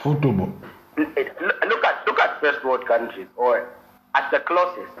 Football. Look at first world countries, or at the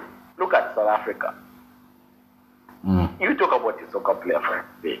closest, look at South Africa. You talk about the soccer player, for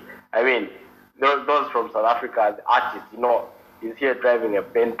instance. Those from South Africa, the artists, is here driving a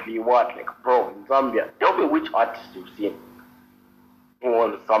Bentley, bro, in Zambia. Tell me which artist you've seen who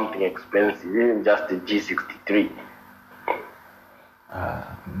wants something expensive, even just a G63.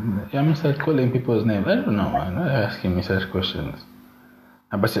 I'm start calling people's names. I don't know, man. Why are you asking me such questions?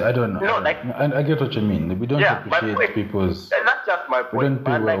 But see, I don't know. No, like, I get what you mean. We don't appreciate people's. That's just my point. We don't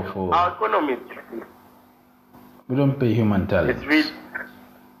pay well like, for. Our economy. We don't pay human talent. It's really.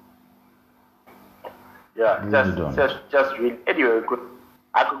 Yeah, Really just really. Anyway,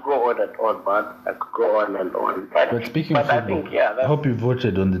 I could go on and on, man. I could go on and on. But speaking of football, I think, I hope you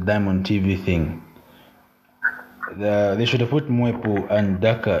voted on the Diamond TV thing. They should have put Mwepu and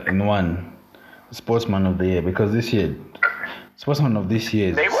Daka in one Sportsman of the Year, because this year, Sportsman of this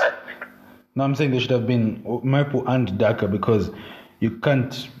year. They were. No, I'm saying they should have been Mwepu and Daka, because you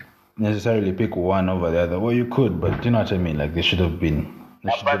can't necessarily pick one over the other. Well, you could, but you know what I mean? Like, they should have been.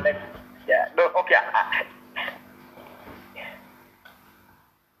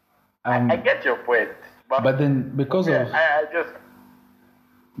 I get your point. But then, because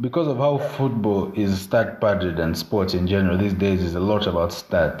of how football is stat-padded and sports in general these days is a lot about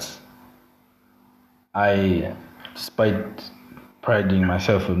stats, despite priding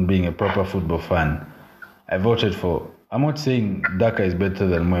myself on being a proper football fan, I voted for. I'm not saying Daka is better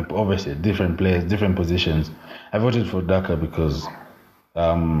than Mwepu. Obviously, different players, different positions. I voted for Daka because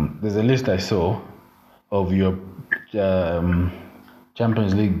there's a list I saw of your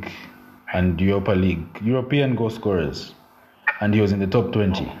Champions League and Europa League European goal scorers, and he was in the top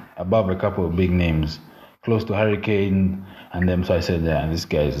 20, above a couple of big names, close to Harry Kane and them. So I said, yeah, this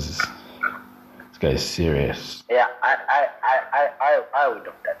guy is serious. Yeah, I would have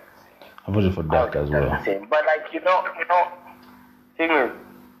done the same. I voted for Daka as well. But like you know, thing is,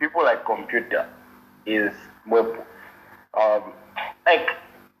 people like computer is Mwepu.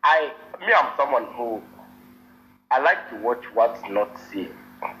 I'm someone who I like to watch what's not seen.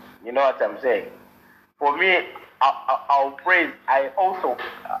 You know what I'm saying? For me, I'll praise. I also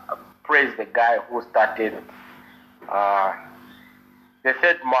praise the guy who started the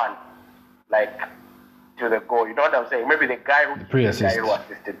third man, like to the goal. You know what I'm saying? Maybe the guy who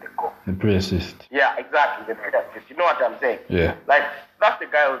assisted the goal. The pre-assist. Yeah, exactly. The pre-assist. You know what I'm saying? Yeah. Like that's the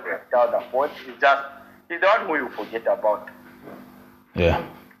guy who's down the point. He's the one who you forget about. Yeah.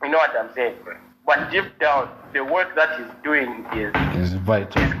 You know what I'm saying? But deep down, the work that he's doing is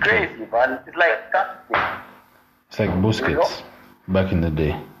vital. It's crazy, man. It's like that. It's like Busquets back in the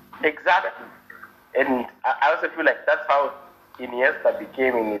day. Exactly. And I also feel like that's how Iniesta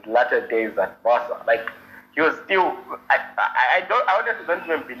became in his latter days at Barca. Like he was still. I honestly don't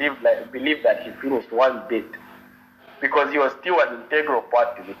even believe that he finished one bit, because he was still an integral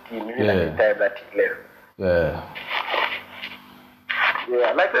part to the team even at the time that he left. Yeah.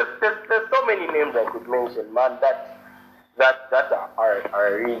 Yeah, like there's so many names I could mention, man, that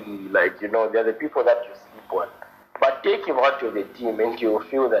are really, like, you know, they're the people that you sleep on. But take him out of the team and you'll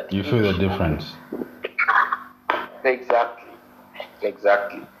feel that. You feel the difference. Exactly.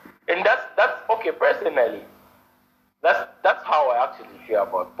 And that's okay, personally. That's how I actually feel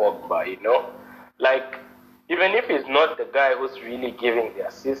about Pogba, you know? Like, even if he's not the guy who's really giving the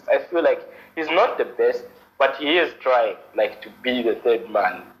assist, I feel like he's not the best, but he is trying, like, to be the third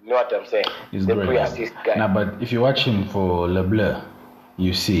man. You know what I'm saying? He's the brilliant. pre-assist guy. Nah, but if you watch him for Le Bleu,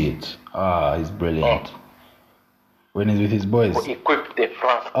 you see it. He's brilliant. When he's with his boys. Equipped the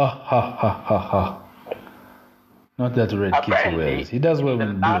front. Ha. Not that red kit he wears. He does well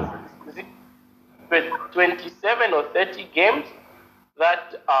in blue. 27 or 30 games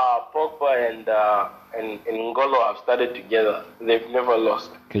that Pogba and N'Golo have started together, they've never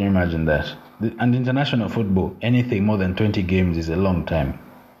lost. Can you imagine that? And international football, anything more than 20 games is a long time.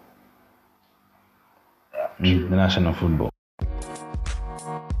 International football.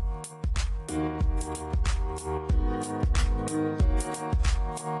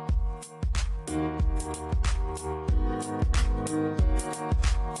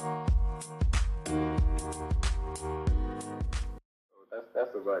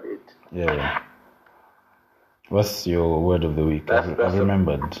 That's about it. Yeah. What's your word of the week? I've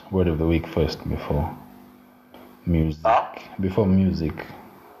remembered word of the week first before music. Before music.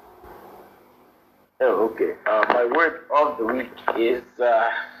 Oh, okay. My word of the week is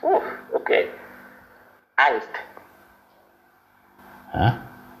angst. Huh?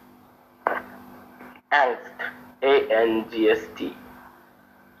 Angst. ANGST.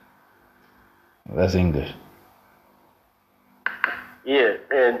 That's English. Yeah,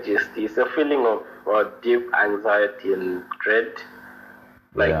 angst. It's a feeling of deep anxiety and dread,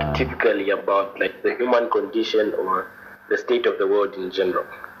 typically about like the human condition or the state of the world in general.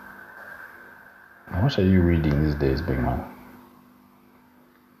 What are you reading these days, big man?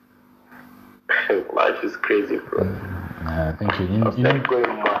 Life is crazy, bro. I think you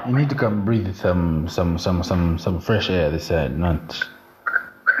need to come breathe some fresh air this side, not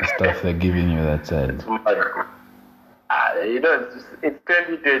stuff they're giving you that side. It's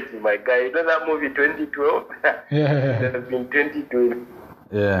 2020, my guy. You know that movie 2012? Yeah. It has been 2020.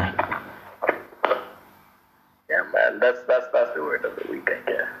 Yeah. Yeah, man. That's the word of the week, I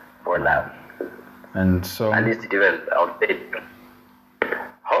guess, for now. And so. At least even I'll say.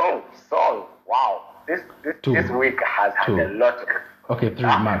 Oh, song. Wow. This week has had a lot of. Okay, 3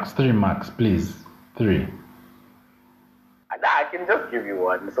 marks. 3 marks, please. 3. I can just give you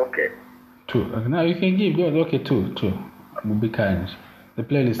one. It's okay. 2. No, you can give. Okay, 2. We'll be kind. The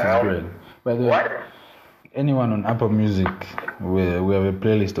playlist is great. By the way, anyone on Apple Music, we have a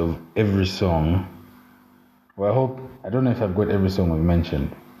playlist of every song. Well, I don't know if I've got every song we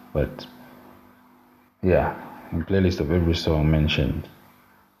mentioned, but yeah, a playlist of every song mentioned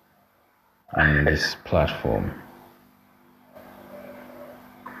on this platform.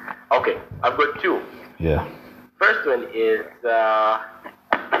 Okay, I've got 2. Yeah. First one is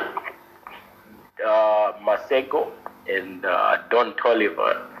Masego and Don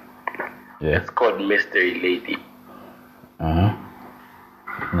Toliver. Yeah. It's called Mystery Lady.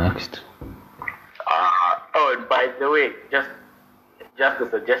 Next. And by the way, just a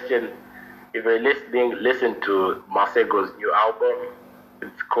suggestion. If you're listening, listen to Masego's new album.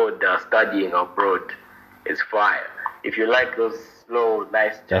 It's called Studying Abroad. It's fire. If you like those slow,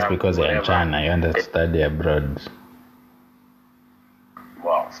 nice jams, just because you're in China, you want to study abroad.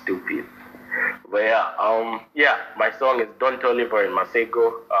 Wow, stupid. But yeah, my song is Don Toliver and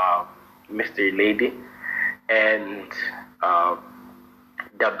Masego, Mystery Lady, and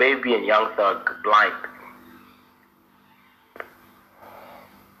Da Baby and Young Thug, Blind.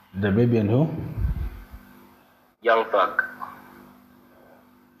 Da Baby and who? Young Thug.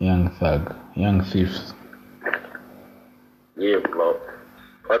 Young Thieves. Yeah, bro.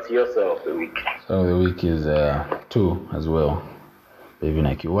 What's your song of the week? Song of the week is 2 as well. Baby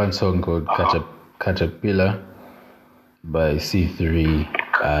Nike. One song called Caterpillar by C3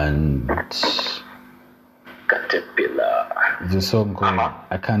 and Caterpillar. There's a song called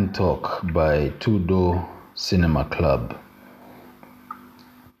I Can't Talk by Two Door Cinema Club.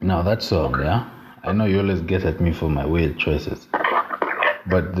 Now that song, yeah, I know you always get at me for my weird choices,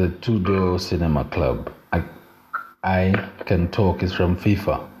 but the Two Door Cinema Club, I Can Talk is from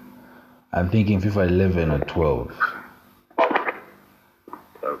FIFA. I'm thinking FIFA 11 or 12.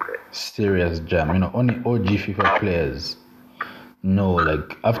 Okay. Serious jam. Only OG FIFA players know,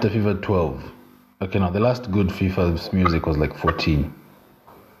 like, after FIFA 12. Okay, now the last good FIFA's music was like 14.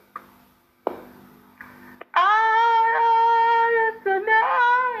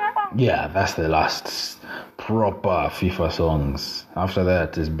 Yeah, that's the last proper FIFA songs. After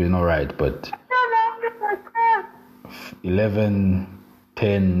that, it's been alright, but 11,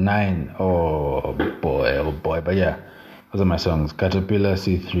 10, 9, oh boy. But yeah, those are my songs. Caterpillar,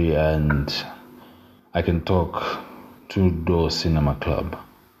 C3, and I Can Talk, Two Door Cinema Club.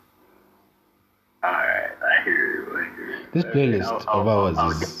 Alright, I hear you. This playlist of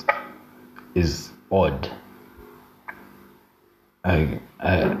ours is odd. I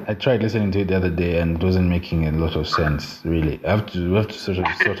tried listening to it the other day and it wasn't making a lot of sense, really. We have to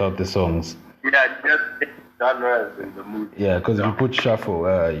sort out the songs. Yeah, just genres in the mood. Yeah, because if you put shuffle,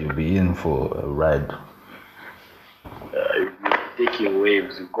 you'll be in for a ride. You're taking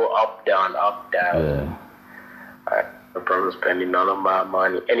waves, you go up, down. Yeah. No problem spending all of my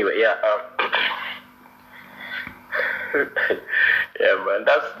money. Anyway, yeah. Yeah, man,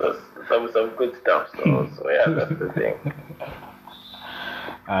 that's some good stuff. So yeah, that's the thing.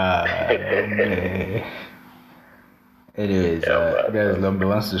 Anyways, guys, Lombe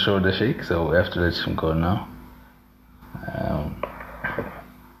wants to shoulder shake, so we have to let him go now.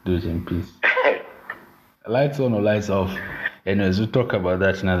 Do it in peace. Lights on or lights off? Anyways, we'll talk about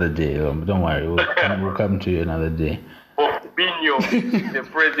that another day. Don't worry, we'll come to you another day. Binho, the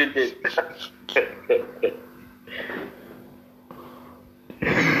president.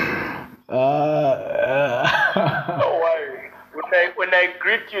 Don't worry. When I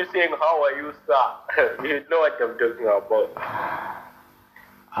greet you saying, "How are you, sir?" you know what I'm talking about.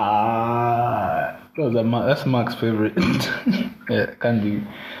 That's Mark's favorite. Yeah, can't be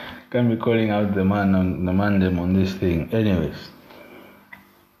calling out the man on this thing. Anyways.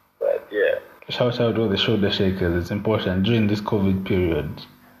 But yeah. Shout out all the shoulder shakers. It's important during this COVID period.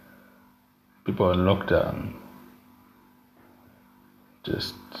 People are on lockdown.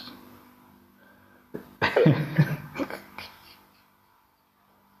 Just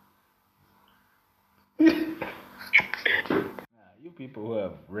you people who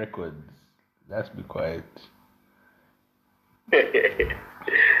have records, let's be quiet.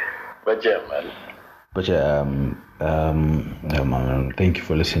 But yeah, man. But yeah, Thank you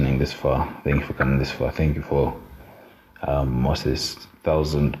for listening this far. Thank you for coming this far. Thank you for what's this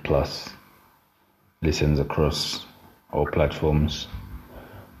 1,000+ listens across all platforms,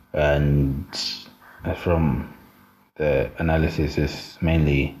 and from the analysis is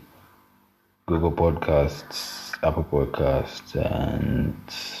mainly Google Podcasts, Apple Podcasts, and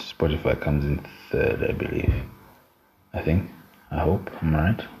Spotify comes in third, I believe. I hope I'm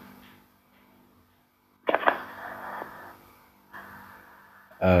right.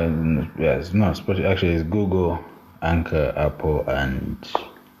 Yes, no, Spotify actually is Google, Anchor, Apple, and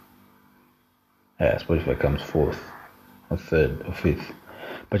Spotify comes fourth, or third, or fifth.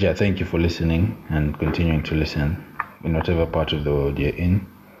 But yeah, thank you for listening and continuing to listen in whatever part of the world you're in,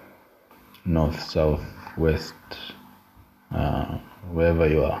 north, south, west, wherever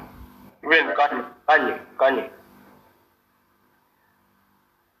you are. Even Kanye.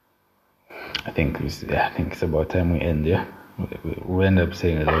 I think it's about time we end. Yeah, we end up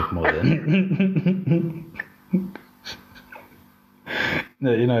saying a lot more than.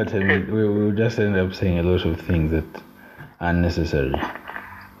 No, you know what I mean. We just end up saying a lot of things that are unnecessary.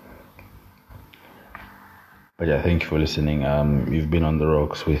 But yeah, thank you for listening. You've been on the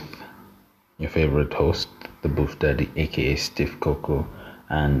rocks with your favorite host, the Boof Daddy, aka Steve Coco,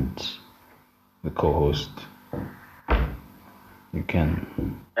 and the co-host. You can.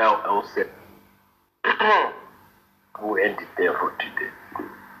 LL7. We'll end it there for today.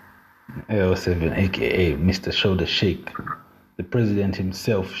 LL7, aka Mr. Shoulder Shake, the president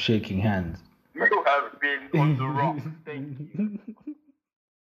himself shaking hands. You have been on the rocks. Thank you.